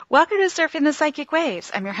Welcome to Surfing the Psychic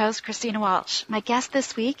Waves. I'm your host, Christina Walsh. My guest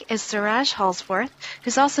this week is Suraj Halsworth,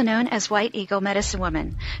 who's also known as White Eagle Medicine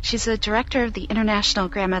Woman. She's the director of the International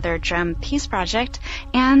Grandmother Drum Peace Project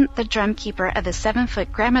and the drum keeper of the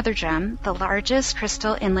 7-foot grandmother drum, the largest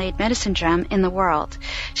crystal inlaid medicine drum in the world.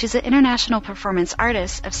 She's an international performance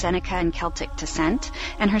artist of Seneca and Celtic descent,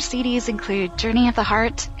 and her CDs include Journey of the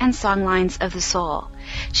Heart and Songlines of the Soul.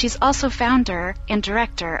 She's also founder and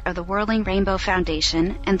director of the Whirling Rainbow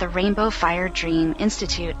Foundation and the Rainbow Fire Dream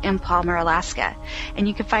Institute in Palmer, Alaska. And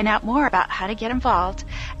you can find out more about how to get involved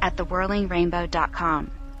at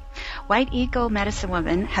thewhirlingrainbow.com. White Eagle Medicine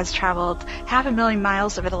Woman has traveled 500,000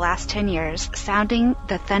 miles over the last 10 years, sounding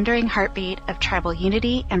the thundering heartbeat of tribal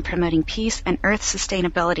unity and promoting peace and earth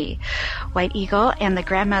sustainability. White Eagle and the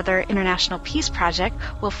Grandmother International Peace Project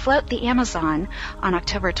will float the Amazon on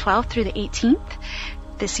October 12th through the 18th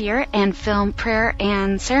this year and film prayer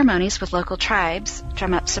and ceremonies with local tribes,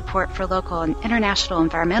 drum up support for local and international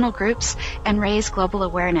environmental groups, and raise global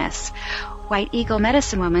awareness. White Eagle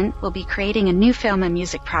Medicine Woman will be creating a new film and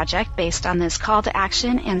music project based on this call to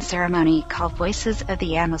action and ceremony called Voices of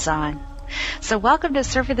the Amazon. So welcome to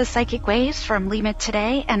Surfing the Psychic Waves from Lima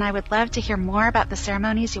today, and I would love to hear more about the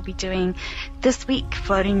ceremonies you'll be doing this week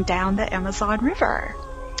floating down the Amazon River.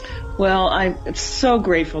 Well, I'm so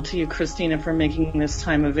grateful to you, Christina, for making this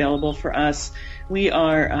time available for us. We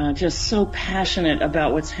are just so passionate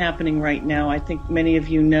about what's happening right now. I think many of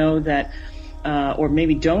you know that, or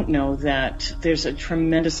maybe don't know, that there's a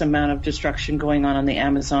tremendous amount of destruction going on the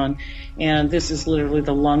Amazon, and this is literally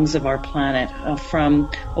the lungs of our planet. From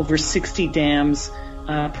over 60 dams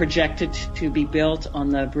projected to be built on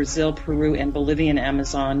the Brazil, Peru, and Bolivian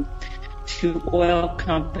Amazon, to oil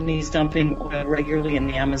companies dumping oil regularly in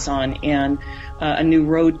the Amazon, and a new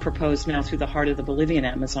road proposed now through the heart of the Bolivian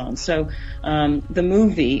Amazon. So the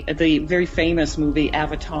movie, the very famous movie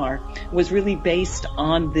Avatar, was really based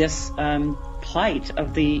on this plight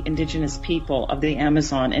of the indigenous people of the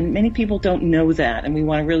Amazon, and many people don't know that, and we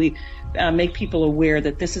want to really make people aware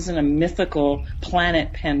that this isn't a mythical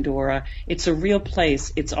planet Pandora. It's a real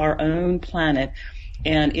place. It's our own planet,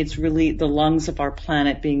 and it's really the lungs of our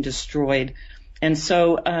planet being destroyed. And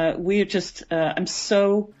so we're just, I'm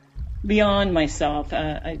so beyond myself.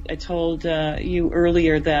 I told you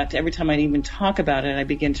earlier that every time I even talk about it, I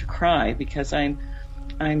begin to cry because I'm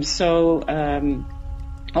so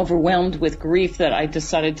overwhelmed with grief that I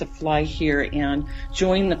decided to fly here and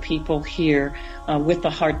join the people here with the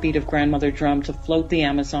heartbeat of Grandmother Drum to float the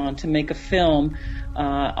Amazon, to make a film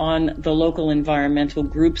on the local environmental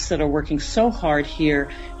groups that are working so hard here,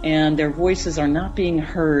 and their voices are not being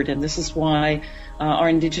heard. And this is why our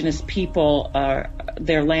indigenous people,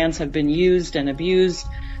 their lands have been used and abused,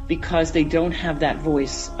 because they don't have that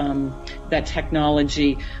voice, that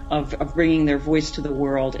technology of bringing their voice to the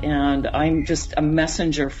world. And I'm just a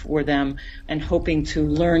messenger for them and hoping to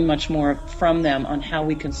learn much more from them on how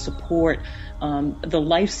we can support the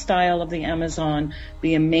lifestyle of the Amazon,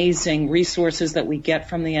 the amazing resources that we get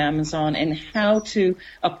from the Amazon, and how to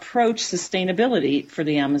approach sustainability for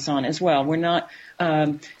the Amazon as well. We're not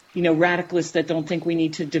radicalists that don't think we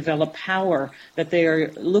need to develop power that they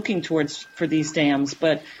are looking towards for these dams,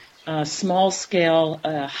 but small-scale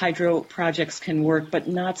hydro projects can work, but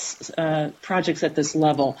not projects at this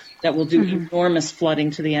level that will do enormous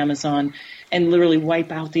flooding to the Amazon and literally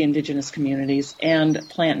wipe out the indigenous communities and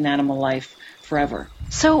plant and animal life forever.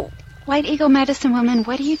 So, White Eagle Medicine Woman,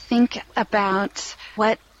 what do you think about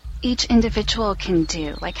what each individual can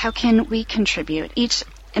do? Like, how can we contribute, each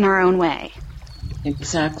in our own way?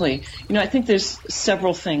 Exactly. I think there's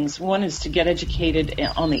several things. One is to get educated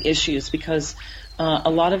on the issues, because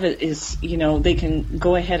a lot of it is, they can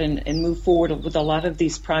go ahead and move forward with a lot of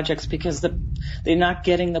these projects because they're not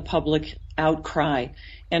getting the public outcry.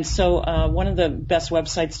 And so one of the best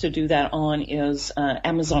websites to do that on is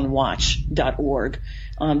AmazonWatch.org.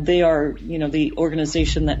 They are, the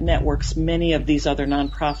organization that networks many of these other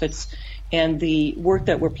nonprofits. And the work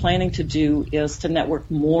that we're planning to do is to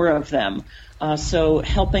network more of them. So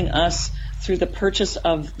helping us through the purchase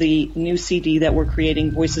of the new CD that we're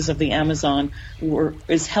creating, Voices of the Amazon,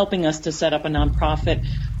 is helping us to set up a nonprofit,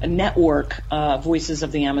 a network, Voices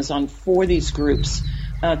of the Amazon, for these groups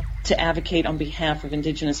to advocate on behalf of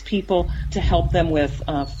indigenous people, to help them with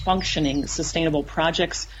functioning, sustainable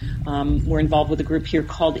projects. We're involved with a group here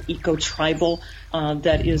called Eco Tribal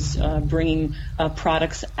that is bringing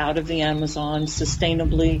products out of the Amazon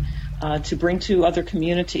sustainably to bring to other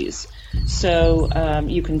communities. So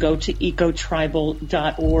you can go to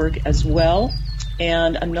ecotribal.org as well.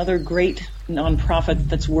 And another great nonprofit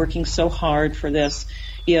that's working so hard for this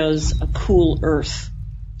is Cool Earth.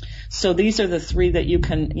 So these are the three that you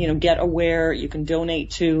can, get aware, you can donate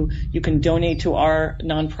to. You can donate to our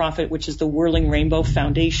nonprofit, which is the Whirling Rainbow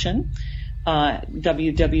Foundation,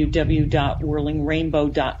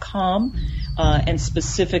 www.whirlingrainbow.com, and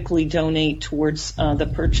specifically donate towards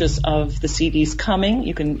the purchase of the CDs coming.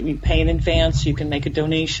 You pay in advance. You can make a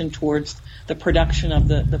donation towards the production of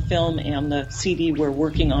the film and the CD we're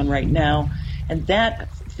working on right now. And that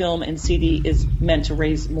film and CD is meant to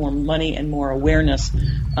raise more money and more awareness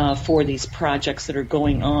for these projects that are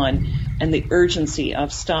going on, and the urgency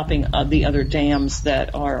of stopping the other dams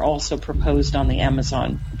that are also proposed on the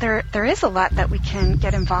Amazon. There is a lot that we can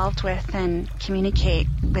get involved with and communicate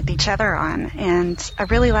with each other on, and I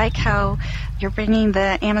really like how you're bringing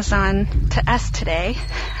the Amazon to us today,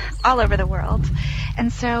 all over the world.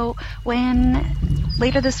 And so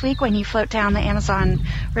later this week when you float down the Amazon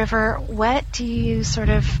River, what do you sort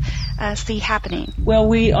of see happening? Well,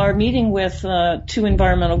 we are meeting with two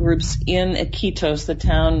environmental groups in Iquitos, the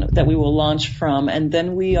town that we will launch from, and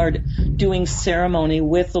then we are doing ceremony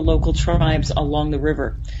with the local tribes along the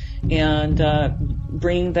river, and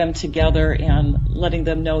bringing them together and letting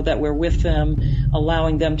them know that we're with them,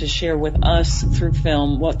 allowing them to share with us through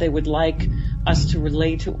film what they would like us to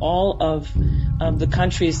relate to all of the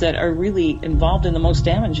countries that are really involved in the most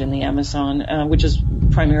damage in the Amazon, which is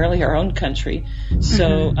primarily our own country.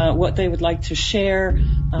 So what they would like to share,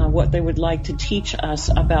 what they would like to teach us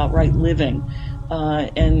about right living,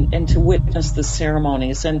 and to witness the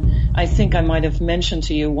ceremonies. And I think I might have mentioned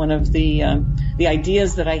to you one of the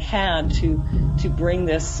ideas that I had to bring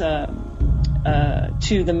this to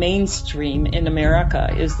the mainstream in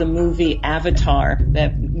America is the movie Avatar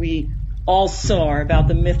that we all saw about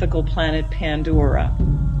the mythical planet Pandora.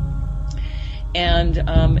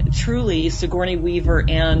 And truly, Sigourney Weaver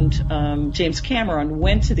and James Cameron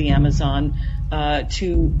went to the Amazon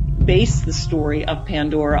to base the story of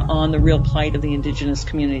Pandora on the real plight of the indigenous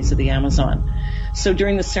communities of the Amazon. So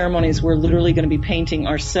during the ceremonies, we're literally going to be painting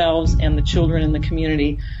ourselves and the children in the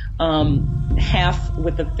community half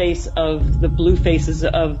with the face of the blue faces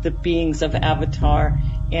of the beings of Avatar,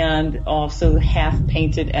 and also half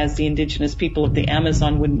painted as the indigenous people of the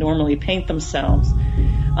Amazon would normally paint themselves,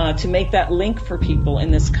 to make that link for people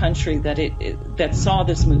in this country that saw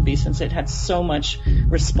this movie, since it had so much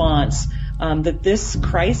response, that this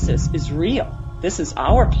crisis is real. This is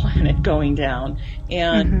our planet going down,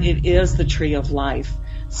 and it is the tree of life.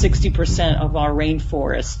 60% of our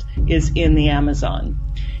rainforest is in the Amazon.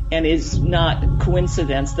 And it's not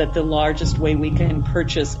coincidence that the largest way we can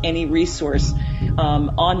purchase any resource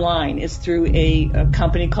online is through a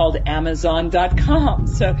company called Amazon.com.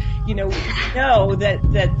 So, we know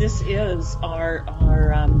that this is our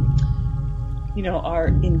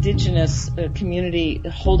indigenous community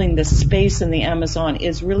holding this space in the Amazon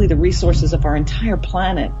is really the resources of our entire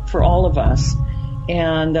planet for all of us.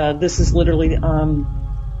 And this is literally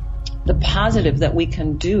the positive that we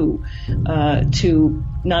can do to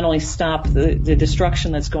not only stop the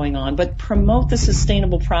destruction that's going on, but promote the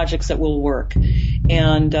sustainable projects that will work.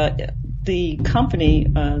 And the company,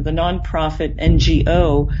 the nonprofit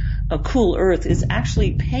NGO, Cool Earth, is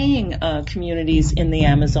actually paying communities in the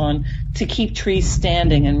Amazon to keep trees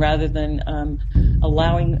standing, and rather than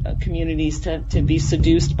allowing communities to be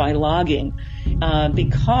seduced by logging,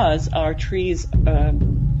 because our trees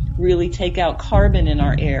really take out carbon in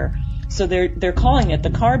our air. So they're calling it the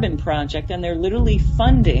Carbon Project, and they're literally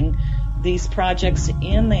funding these projects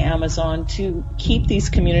in the Amazon to keep these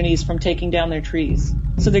communities from taking down their trees.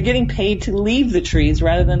 So they're getting paid to leave the trees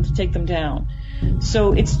rather than to take them down.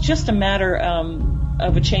 So it's just a matter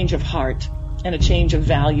of a change of heart and a change of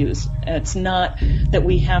values. It's not that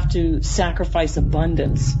we have to sacrifice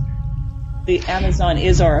abundance. The Amazon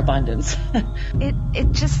is our abundance.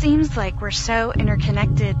 It just seems like we're so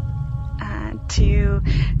interconnected to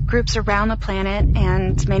groups around the planet,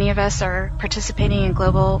 and many of us are participating in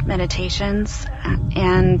global meditations,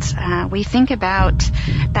 and we think about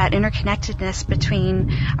that interconnectedness between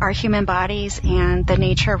our human bodies and the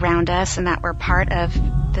nature around us, and that we're part of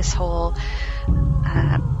this whole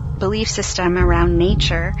belief system around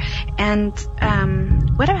nature. And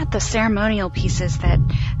what about the ceremonial pieces that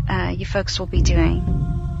you folks will be doing?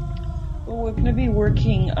 Well, we're going to be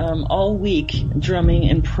working all week drumming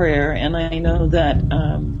and prayer, and I know that,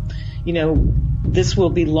 this will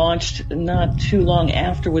be launched not too long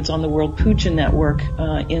afterwards on the World Puja Network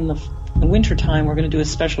in the wintertime. We're going to do a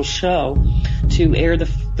special show to air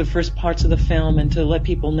the first parts of the film and to let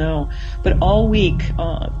people know. But all week,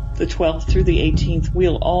 the 12th through the 18th,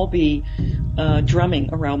 we'll all be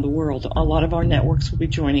drumming around the world. A lot of our networks will be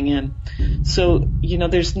joining in. So,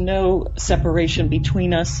 there's no separation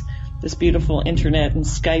between us. this beautiful internet and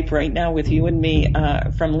Skype right now with you and me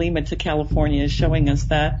from Lima to California is showing us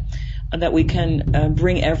that we can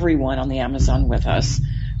bring everyone on the Amazon with us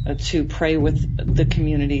to pray with the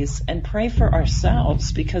communities and pray for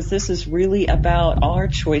ourselves, because this is really about our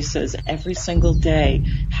choices every single day,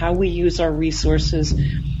 how we use our resources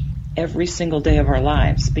every single day of our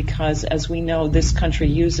lives, because as we know, this country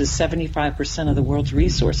uses 75% of the world's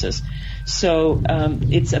resources. So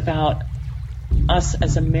it's about us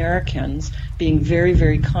as Americans being very,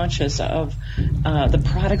 very conscious of the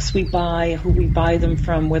products we buy, who we buy them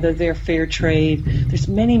from, whether they're fair trade. There's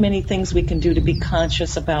many, many things we can do to be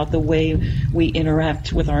conscious about the way we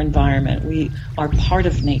interact with our environment. We are part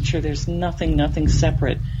of nature. There's nothing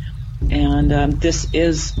separate. And this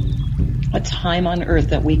is a time on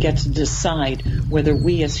Earth that we get to decide whether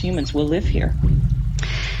we as humans will live here.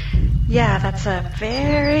 Yeah, that's a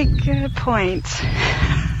very good point.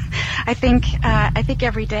 I think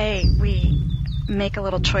every day we make a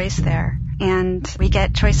little choice there, and we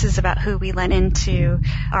get choices about who we let into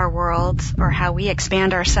our world or how we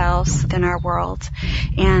expand ourselves within our world.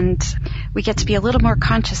 And we get to be a little more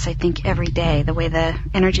conscious, I think, every day, the way the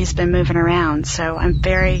energy's been moving around. So I'm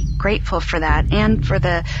very grateful for that and for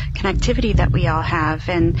the connectivity that we all have.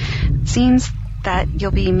 And it seems that you'll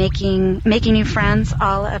be making new friends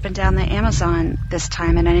all up and down the Amazon this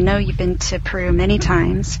time. And I know you've been to Peru many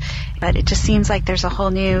times, but it just seems like there's a whole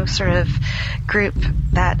new sort of group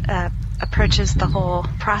that approaches the whole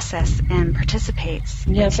process and participates.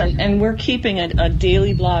 Yes, and we're keeping a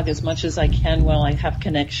daily blog as much as I can while I have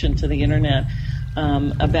connection to the internet.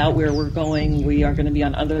 About where we're going. We are going to be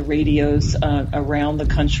on other radios around the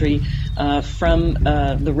country from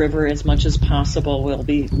the river as much as possible. We'll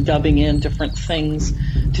be dubbing in different things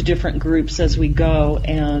to different groups as we go.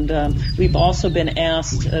 And we've also been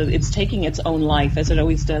asked, it's taking its own life, as it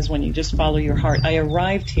always does when you just follow your heart. I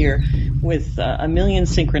arrived here with a million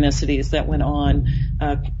synchronicities that went on,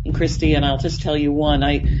 Christy, and I'll just tell you one.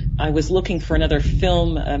 I was looking for another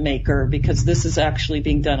filmmaker because this is actually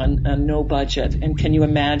being done on no budget. And can you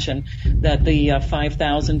imagine that the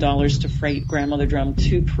 $5,000 to freight Grandmother Drum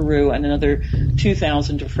to Peru and another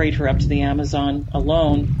 $2,000 to freight her up to the Amazon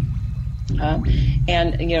alone,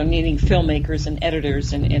 and needing filmmakers and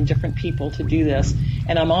editors and different people to do this.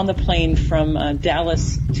 And I'm on the plane from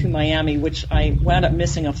Dallas to Miami, which I wound up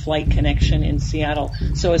missing a flight connection in Seattle.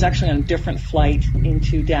 So I was actually on a different flight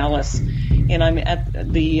into Dallas, and I'm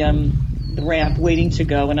at the ramp waiting to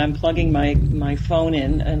go, and I'm plugging my phone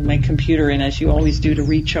in and my computer in, as you always do, to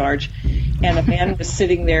recharge. And a man was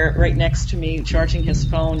sitting there right next to me charging his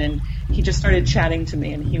phone, and he just started chatting to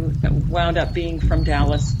me, and he wound up being from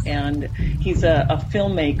Dallas, and he's a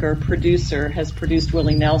filmmaker, producer, has produced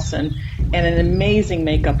Willie Nelson, and an amazing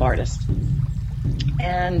makeup artist.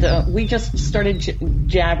 And we just started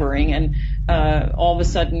jabbering, and all of a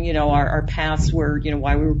sudden, our paths were,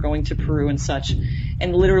 why we were going to Peru and such.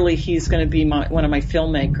 And literally, he's going to be one of my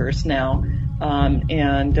filmmakers now,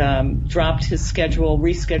 and dropped his schedule,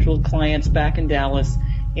 rescheduled clients back in Dallas,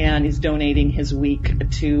 and he's donating his week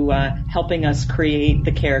to helping us create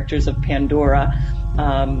the characters of Pandora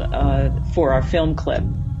for our film clip.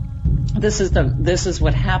 This is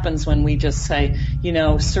what happens when we just say,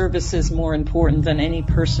 service is more important than any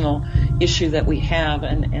personal issue that we have,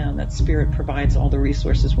 and that Spirit provides all the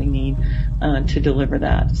resources we need to deliver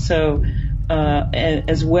that. So,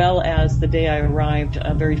 as well as the day I arrived,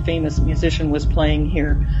 a very famous musician was playing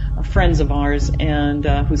here, friends of ours, and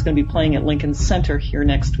who's going to be playing at Lincoln Center here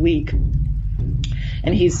next week.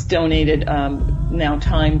 And he's donated now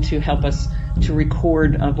time to help us to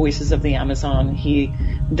record Voices of the Amazon. He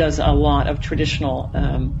does a lot of traditional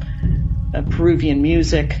Peruvian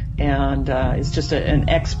music, and is just an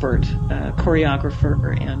expert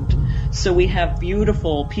choreographer. And so we have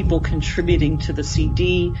beautiful people contributing to the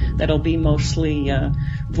CD that'll be mostly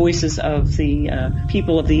voices of the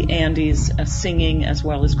people of the Andes singing, as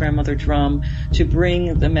well as Grandmother Drum, to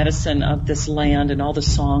bring the medicine of this land and all the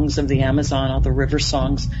songs of the Amazon, all the river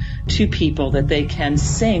songs, to people that they can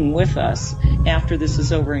sing with us after this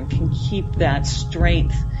is over, and can keep that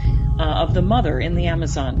strength of the mother in the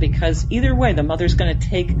Amazon, because either way, the mother's going to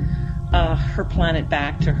take her planet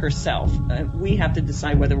back to herself. We have to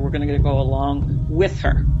decide whether we're going to go along with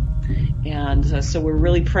her. And so we're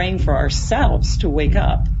really praying for ourselves to wake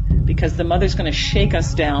up, because the mother's going to shake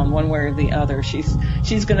us down one way or the other. She's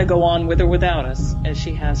going to go on with or without us, as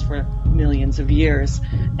she has for millions of years.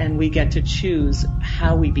 And we get to choose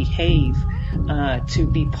how we behave to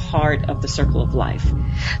be part of the circle of life.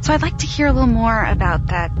 So I'd like to hear a little more about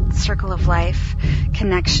that circle of life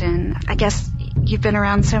connection. I guess you've been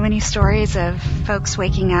around so many stories of folks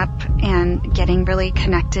waking up and getting really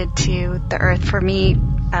connected to the earth. For me,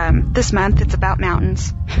 this month it's about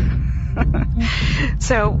mountains.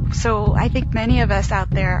 So I think many of us out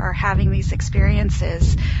there are having these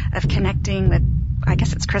experiences of connecting with, I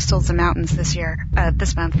guess it's crystals and mountains this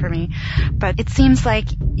month for me. But it seems like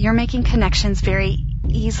you're making connections very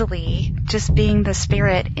easily, just being the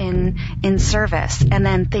spirit in service, and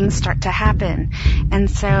then things start to happen.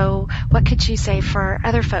 And so what could you say for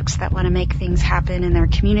other folks that want to make things happen in their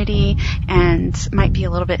community and might be a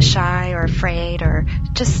little bit shy or afraid or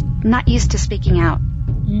just not used to speaking out?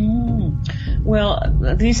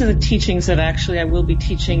 Well, these are the teachings that actually I will be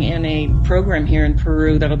teaching in a program here in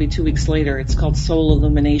Peru that'll be 2 weeks later. It's called Soul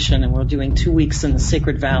Illumination, and we're doing 2 weeks in the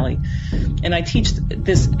Sacred Valley. And I teach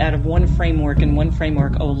this out of one framework and one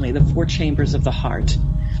framework only, the 4 chambers of the heart,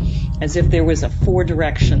 as if there was 4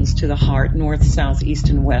 directions to the heart, north, south, east,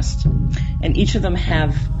 and west. And each of them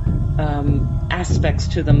have aspects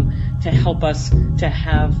to them to help us to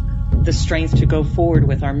have the strength to go forward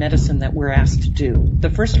with our medicine that we're asked to do. The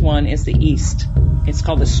first one is the East. It's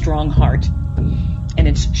called the strong heart. And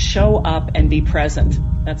it's show up and be present.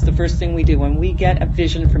 That's the first thing we do. When we get a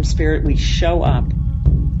vision from Spirit, we show up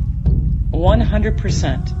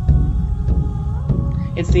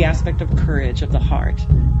 100%. It's the aspect of courage of the heart.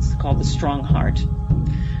 It's called the strong heart.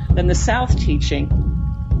 Then the South teaching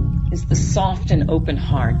is the soft and open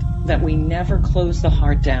heart, that we never close the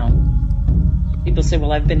heart down. People say,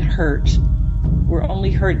 well, I've been hurt. We're only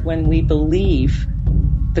hurt when we believe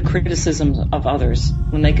the criticisms of others.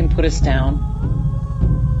 When they can put us down,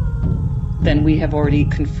 then we have already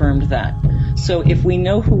confirmed that. So if we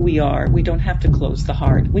know who we are, we don't have to close the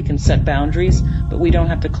heart. We can set boundaries, but we don't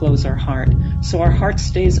have to close our heart. So our heart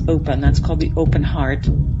stays open. That's called the open heart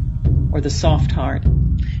or the soft heart.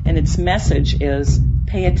 And its message is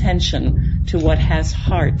pay attention to what has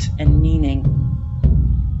heart and meaning.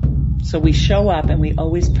 So we show up and we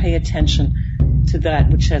always pay attention to that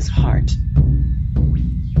which has heart.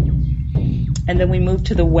 And then we move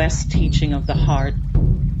to the West teaching of the heart,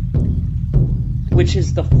 which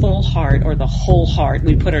is the full heart or the whole heart.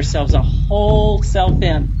 We put ourselves a whole self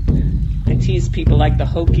in. I tease people like the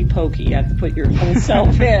hokey pokey. You have to put your whole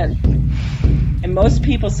self in. And most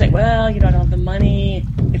people say, well, I don't have the money.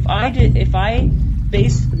 If I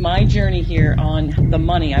based my journey here on the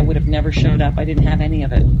money, I would have never showed up. I didn't have any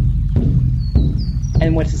of it.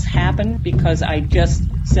 And what has happened, because I just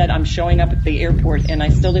said I'm showing up at the airport and I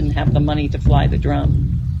still didn't have the money to fly the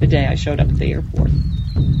drone the day I showed up at the airport.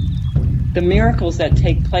 The miracles that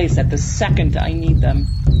take place at the second I need them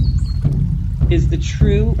is the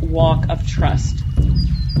true walk of trust.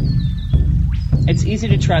 It's easy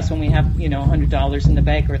to trust when we have, $100 in the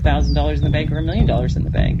bank or $1,000 in the bank or $1 million in the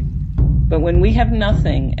bank. But when we have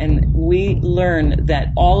nothing and we learn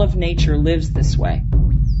that all of nature lives this way,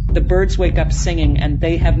 the birds wake up singing and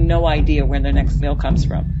they have no idea where their next meal comes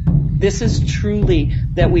from. This is truly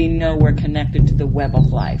that we know we're connected to the web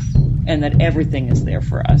of life and that everything is there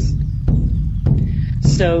for us.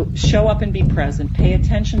 So show up and be present. Pay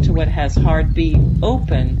attention to what has heart. Be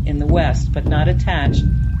open in the West, but not attached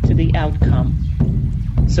to the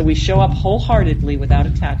outcome. So we show up wholeheartedly without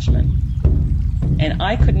attachment. And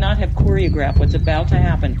I could not have choreographed what's about to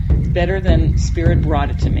happen better than Spirit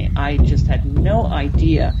brought it to me. I just had no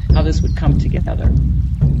idea how this would come together.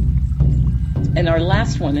 And our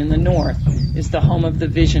last one in the North is the home of the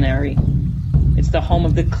visionary. It's the home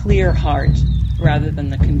of the clear heart rather than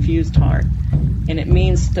the confused heart. And it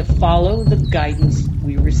means to follow the guidance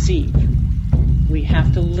we receive. We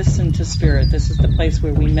have to listen to Spirit. This is the place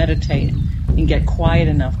where we meditate and get quiet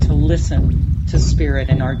enough to listen to Spirit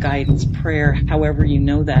and our guidance, prayer, however you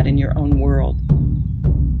know that in your own world.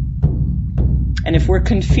 And if we're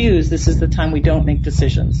confused, this is the time we don't make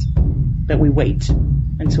decisions, that we wait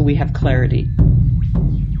until we have clarity.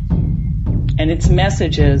 And its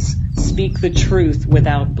message is, speak the truth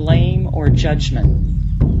without blame or judgment.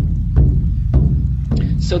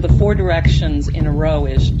 So the 4 directions in a row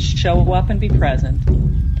is show up and be present,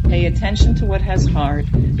 pay attention to what has heart,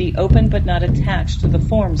 be open but not attached to the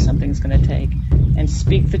form something's going to take, and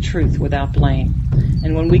speak the truth without blame.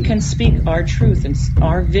 And when we can speak our truth and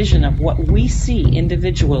our vision of what we see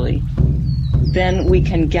individually, then we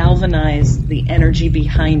can galvanize the energy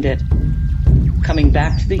behind it, coming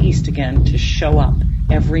back to the East again to show up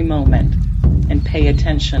every moment and pay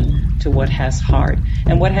attention to what has heart.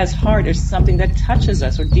 And what has heart is something that touches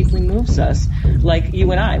us or deeply moves us, like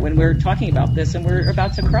you and I, when we're talking about this and we're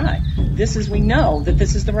about to cry. We know that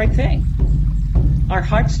this is the right thing. Our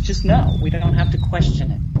hearts just know. We don't have to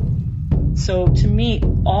question it. So to me,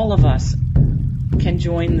 all of us can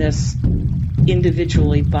join this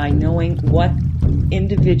individually by knowing what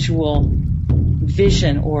individual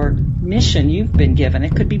vision or mission you've been given.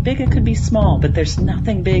 It could be big, it could be small, but there's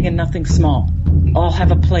nothing big and nothing small. All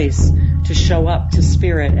have a place to show up to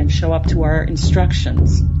spirit and show up to our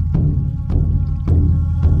instructions.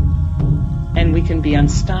 And we can be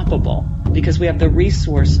unstoppable because we have the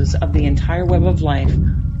resources of the entire web of life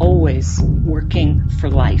always working for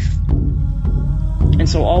life. And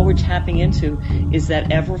so all we're tapping into is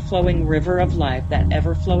that ever-flowing river of life, that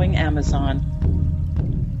ever-flowing Amazon,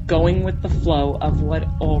 going with the flow of what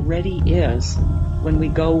already is when we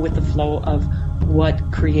go with the flow of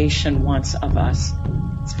what creation wants of us.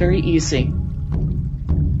 It's very easy.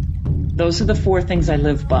 Those are the 4 things I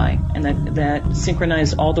live by, and that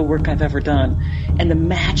synchronize all the work I've ever done. And the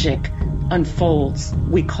magic unfolds.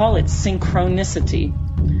 We call it synchronicity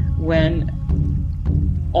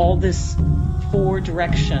when all this 4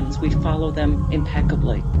 directions, we follow them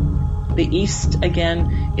impeccably. The East,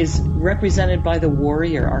 again, is represented by the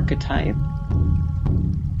warrior archetype.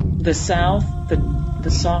 The South,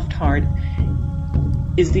 the soft heart,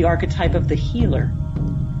 is the archetype of the healer.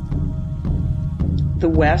 The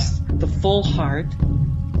West, the full heart,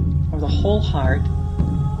 or the whole heart,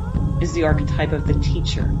 is the archetype of the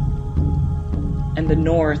teacher. And the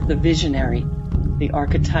North, the visionary, the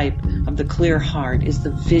archetype of the clear heart, is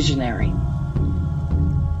the visionary.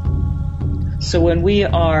 So when we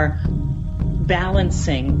are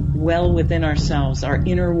balancing well within ourselves, our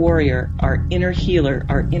inner warrior, our inner healer,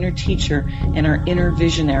 our inner teacher, and our inner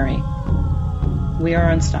visionary, we are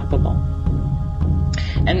unstoppable.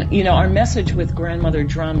 And, our message with Grandmother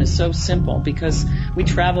Drum is so simple because we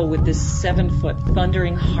travel with this 7-foot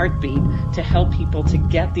thundering heartbeat to help people to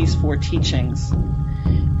get these 4 teachings.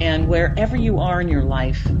 And wherever you are in your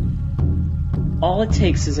life, all it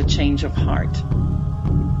takes is a change of heart.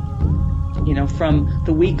 From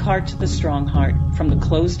the weak heart to the strong heart, from the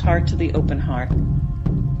closed heart to the open heart,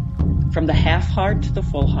 from the half heart to the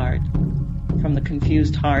full heart, from the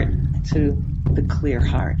confused heart to the clear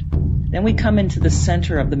heart. Then we come into the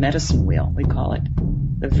center of the medicine wheel, we call it.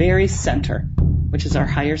 The very center, which is our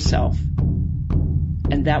higher self.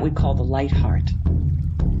 And that we call the light heart.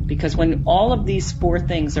 Because when all of these 4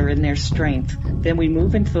 things are in their strength, then we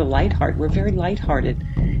move into the light heart. We're very lighthearted.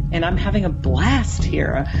 And I'm having a blast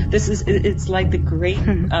here. It's like the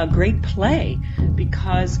great play,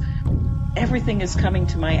 because everything is coming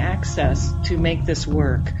to my access to make this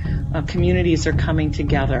work. Communities are coming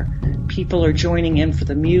together. People are joining in for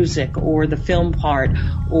the music or the film part,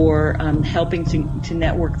 or helping to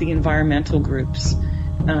network the environmental groups.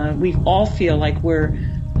 We all feel like we're,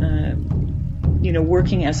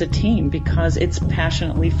 working as a team because it's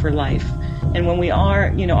passionately for life. And when we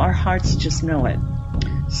are, our hearts just know it.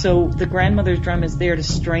 So the Grandmother's Drum is there to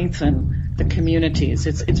strengthen the communities.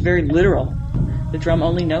 It's very literal. The drum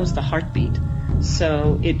only knows the heartbeat.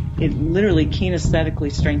 So it literally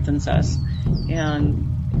kinesthetically strengthens us.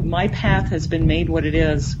 And my path has been made what it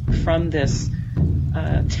is from this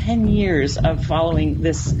 10 years of following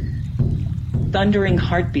this thundering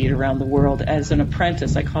heartbeat around the world as an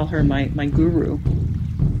apprentice. I call her my guru.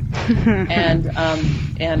 And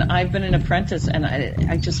I've been an apprentice, and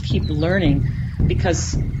I just keep learning,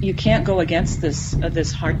 because you can't go against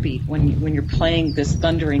this heartbeat when you're playing this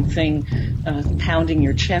thundering thing, pounding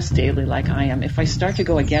your chest daily like I am. If I start to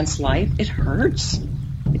go against life, it hurts.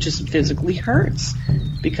 It just physically hurts,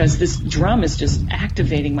 because this drum is just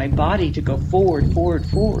activating my body to go forward, forward,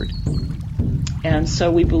 forward. And so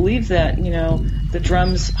we believe that, the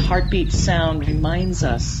drum's heartbeat sound reminds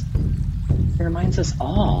us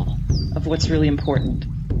all of what's really important.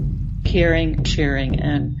 Caring, sharing,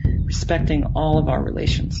 and respecting all of our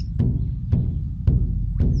relations.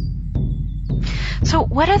 So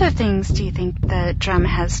what other things do you think the drum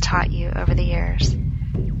has taught you over the years?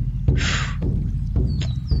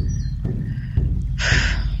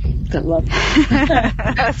 That love.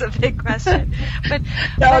 That's a big question.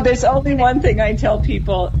 But there's only one thing I tell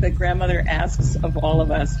people that Grandmother asks of all of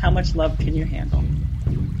us: how much love can you handle?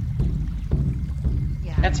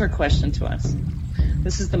 Yeah. That's her question to us.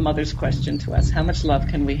 This is the mother's question to us: how much love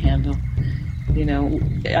can we handle?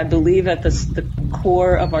 I believe at the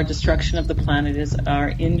core of our destruction of the planet is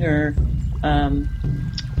our inner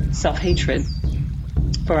self-hatred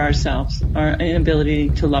for ourselves, our inability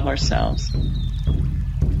to love ourselves.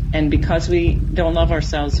 And because we don't love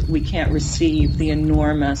ourselves, we can't receive the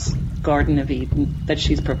enormous Garden of Eden that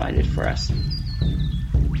she's provided for us.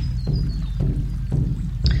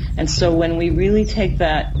 And so when we really take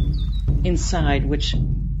that inside, which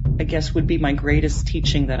I guess would be my greatest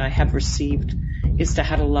teaching that I have received, is to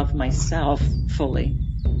how to love myself fully,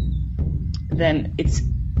 then it's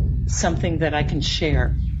something that I can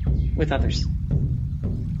share with others.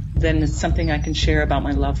 Then it's something I can share about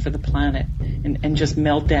my love for the planet and just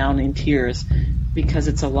melt down in tears because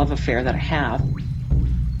it's a love affair that I have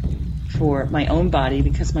for my own body,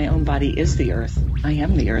 because my own body is the earth. I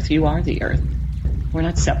am the earth. You are the earth. We're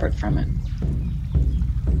not separate from it.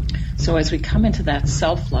 So as we come into that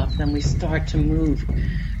self-love, then we start to move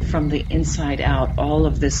from the inside out, all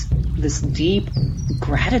of this deep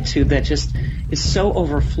gratitude that just is so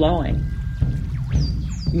overflowing.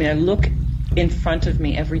 I mean, I look in front of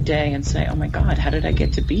me every day and say, oh my God, how did I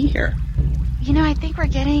get to be here? You know, I think we're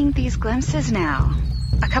getting these glimpses now.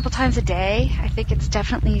 A couple times a day. I think it's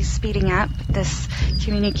definitely speeding up this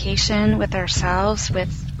communication with ourselves,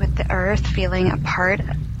 with the earth, feeling a part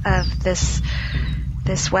of this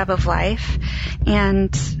web of life.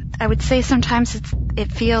 And I would say sometimes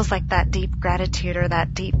it feels like that deep gratitude or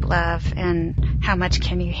that deep love, and how much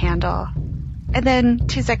can you handle? And then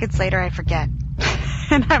 2 seconds later I forget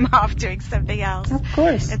and I'm off doing something else. Of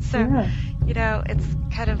course. It's so, you know, it's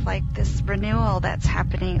kind of like this renewal that's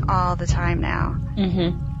happening all the time now.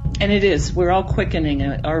 Mm-hmm. And it is. We're all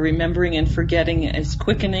quickening. Our remembering and forgetting is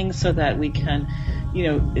quickening so that we can, you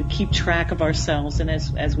know, keep track of ourselves. And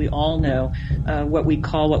as we all know, what we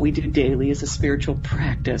do daily is a spiritual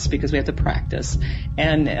practice, because we have to practice.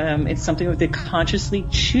 And it's something that they consciously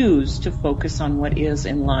choose to focus on what is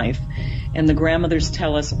in life. And the grandmothers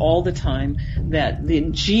tell us all the time that the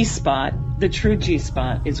G-spot, the true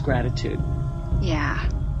G-spot, is gratitude. Yeah.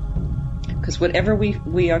 Because whatever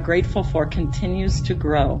we are grateful for continues to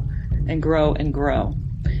grow and grow and grow,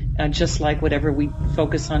 just like whatever we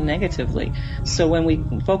focus on negatively. So when we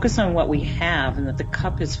focus on what we have and that the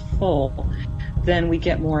cup is full, then we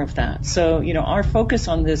get more of that. So, you know, our focus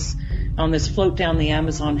on this float down the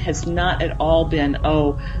Amazon has not at all been,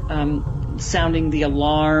 sounding the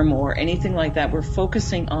alarm or anything like that. We're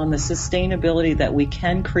focusing on the sustainability that we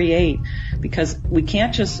can create, because we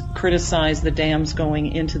can't just criticize the dams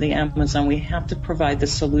going into the Amazon. We have to provide the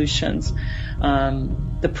solutions,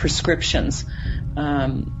 the prescriptions.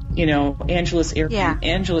 You know, Angeles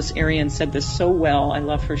Arian said this so well. I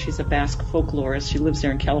love her. She's a Basque folklorist. She lives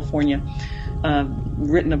there in California.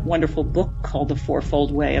 Written a wonderful book called The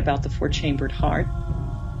Fourfold Way about the four-chambered heart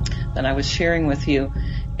that I was sharing with you.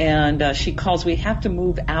 And she calls, we have to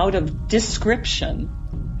move out of description,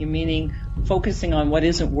 meaning focusing on what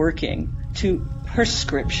isn't working, to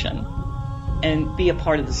prescription and be a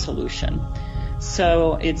part of the solution.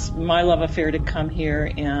 So it's my love affair to come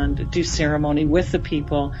here and do ceremony with the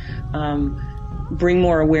people, bring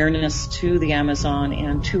more awareness to the Amazon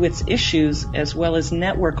and to its issues, as well as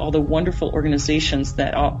network all the wonderful organizations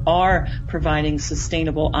that are providing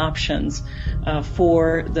sustainable options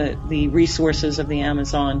for the resources of the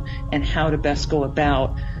Amazon and how to best go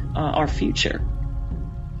about our future.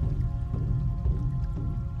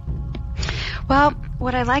 Well,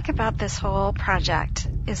 what I like about this whole project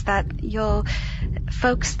is that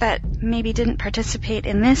folks that maybe didn't participate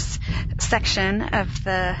in this section of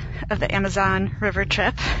the Amazon River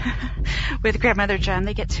trip with Grandmother Drum,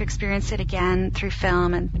 they get to experience it again through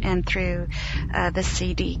film and through the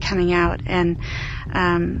CD coming out. And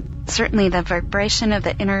certainly the vibration of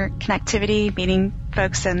the interconnectivity, meeting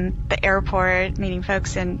folks in the airport, meeting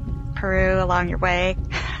folks in Peru along your way,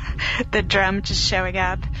 the drum just showing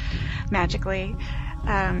up magically.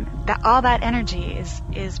 All that energy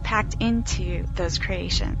is packed into those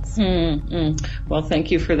creations. Well, thank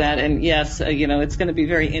you for that. And yes, it's going to be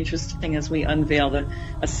very interesting as we unveil a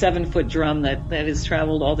 7-foot drum that has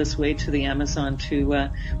traveled all this way to the Amazon.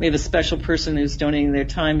 We have a special person who's donating their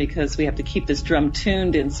time, because we have to keep this drum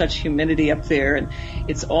tuned in such humidity up there, and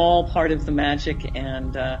it's all part of the magic.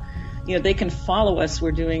 And they can follow us.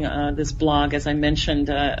 We're doing this blog, as I mentioned,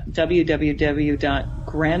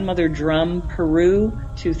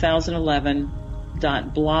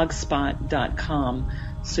 www.grandmotherdrumperu2011.blogspot.com.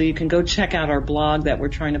 So you can go check out our blog that we're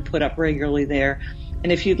trying to put up regularly there.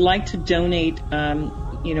 And if you'd like to donate,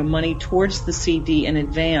 money towards the CD in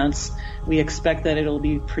advance, we expect that it'll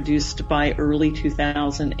be produced by early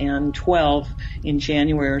 2012 in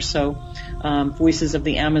January or so. Voices of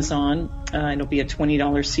the Amazon. It'll be a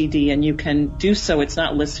 $20 CD, and you can do so. It's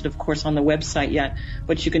not listed, of course, on the website yet,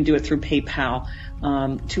 but you can do it through PayPal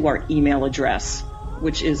to our email address,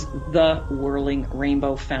 which is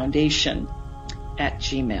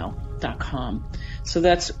thewhirlingrainbowfoundation@gmail.com. So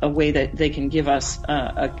that's a way that they can give us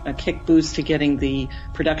a kick boost to getting the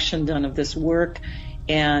production done of this work.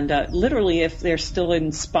 And literally, if they're still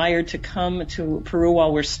inspired to come to Peru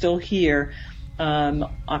while we're still here,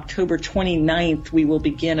 October 29th, we will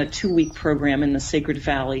begin a 2-week program in the Sacred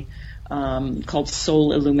Valley called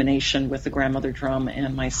Soul Illumination with the Grandmother Drum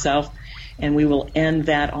and myself. And we will end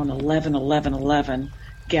that on 11/11/11,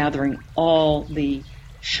 gathering all the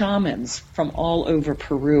shamans from all over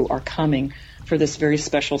Peru are coming for this very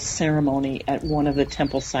special ceremony at one of the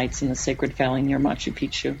temple sites in the Sacred Valley near Machu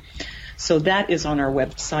Picchu. So that is on our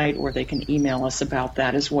website, or they can email us about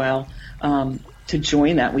that as well. To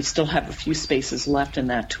join that, we still have a few spaces left in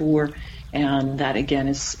that tour, and that again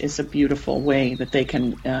is a beautiful way that they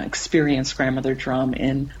can experience Grandmother Drum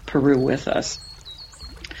in Peru with us.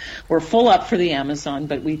 We're full up for the Amazon,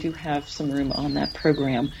 but we do have some room on that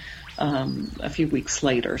program a few weeks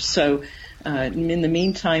later. So in the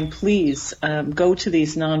meantime, please go to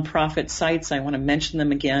these nonprofit sites. I want to mention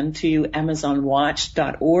them again to you: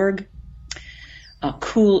 AmazonWatch.org,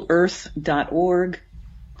 CoolEarth.org,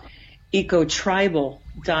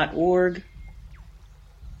 EcoTribal.org,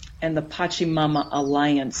 and the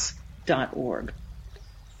PachimamaAlliance.org.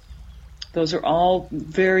 Those are all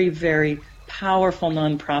very, very powerful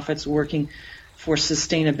nonprofits working for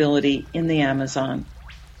sustainability in the Amazon.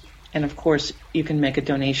 And of course, you can make a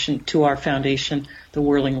donation to our foundation, the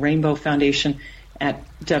Whirling Rainbow Foundation, at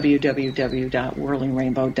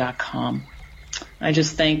www.whirlingrainbow.com. I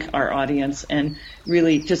just thank our audience and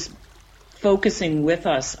really just focusing with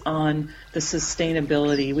us on the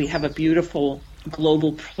sustainability. We have a beautiful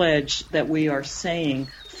global pledge that we are saying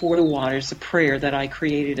for the waters, a prayer that I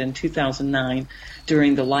created in 2009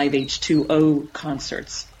 during the Live H2O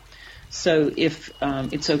concerts. So if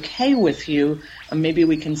it's okay with you, maybe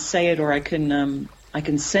we can say it, or I can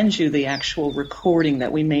send you the actual recording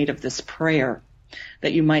that we made of this prayer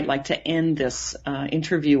that you might like to end this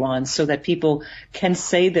interview on, so that people can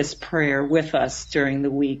say this prayer with us during the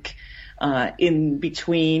week. In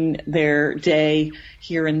between their day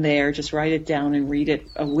here and there, just write it down and read it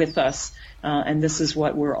with us. And this is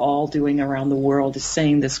what we're all doing around the world, is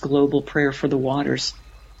saying this global prayer for the waters.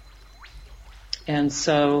 And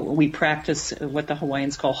so we practice what the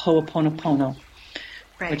Hawaiians call Ho'oponopono,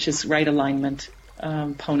 right, which is right alignment,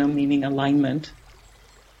 pono meaning alignment.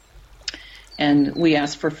 And we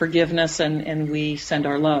ask for forgiveness, and we send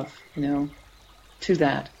our love, to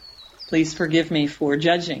that. Please forgive me for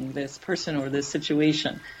judging this person or this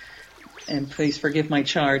situation, and please forgive my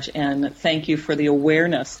charge. And thank you for the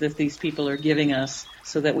awareness that these people are giving us,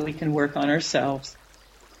 so that we can work on ourselves,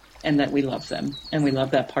 and that we love them, and we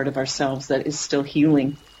love that part of ourselves that is still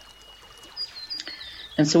healing.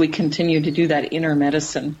 And so we continue to do that inner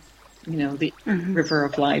medicine, the river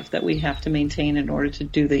of life that we have to maintain in order to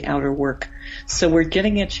do the outer work. So we're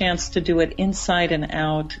getting a chance to do it inside and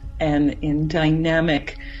out, and in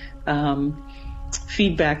dynamic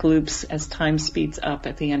feedback loops as time speeds up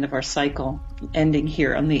at the end of our cycle, ending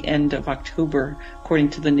here on the end of October, according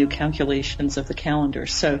to the new calculations of the calendar.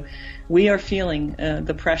 So we are feeling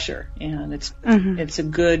the pressure, and it's a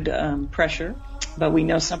good pressure, but we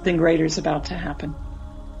know something greater is about to happen.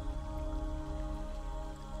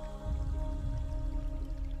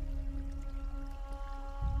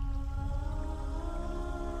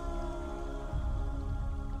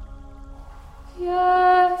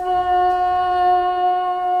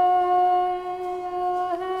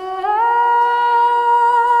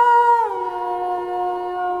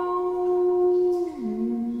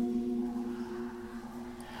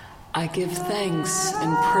 I give thanks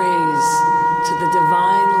and praise to the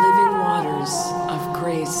divine living waters of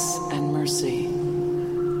grace and mercy,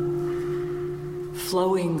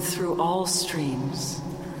 flowing through all streams,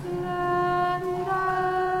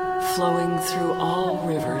 flowing through all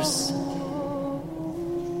rivers,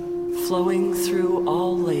 flowing through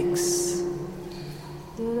all lakes,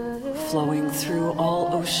 flowing through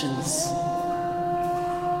all oceans,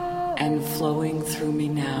 and flowing through me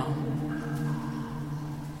now.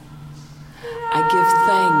 I give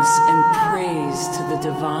thanks and praise to the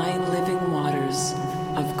divine living waters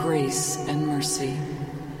of grace and mercy,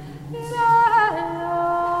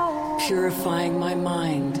 purifying my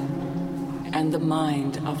mind and the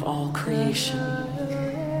mind of all creation,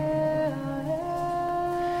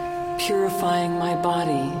 purifying my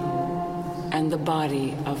body and the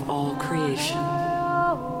body of all creation,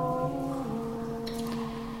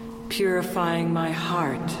 purifying my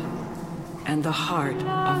heart and the heart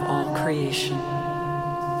of all creation.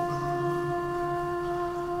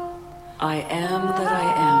 I am that I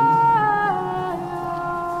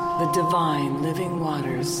am, the divine living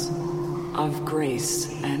waters of grace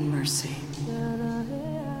and mercy.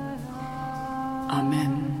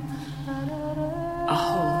 Amen.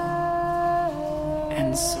 Aho.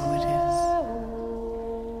 And so it is.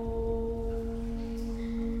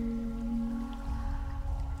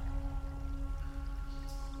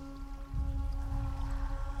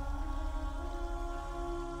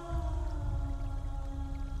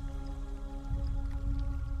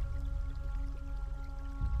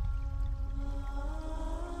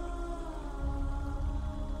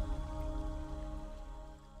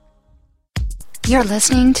 You're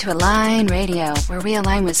listening to Align Radio, where we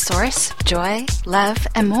align with source, joy, love,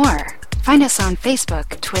 and more. Find us on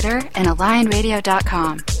Facebook, Twitter, and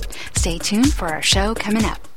AlignRadio.com. Stay tuned for our show coming up.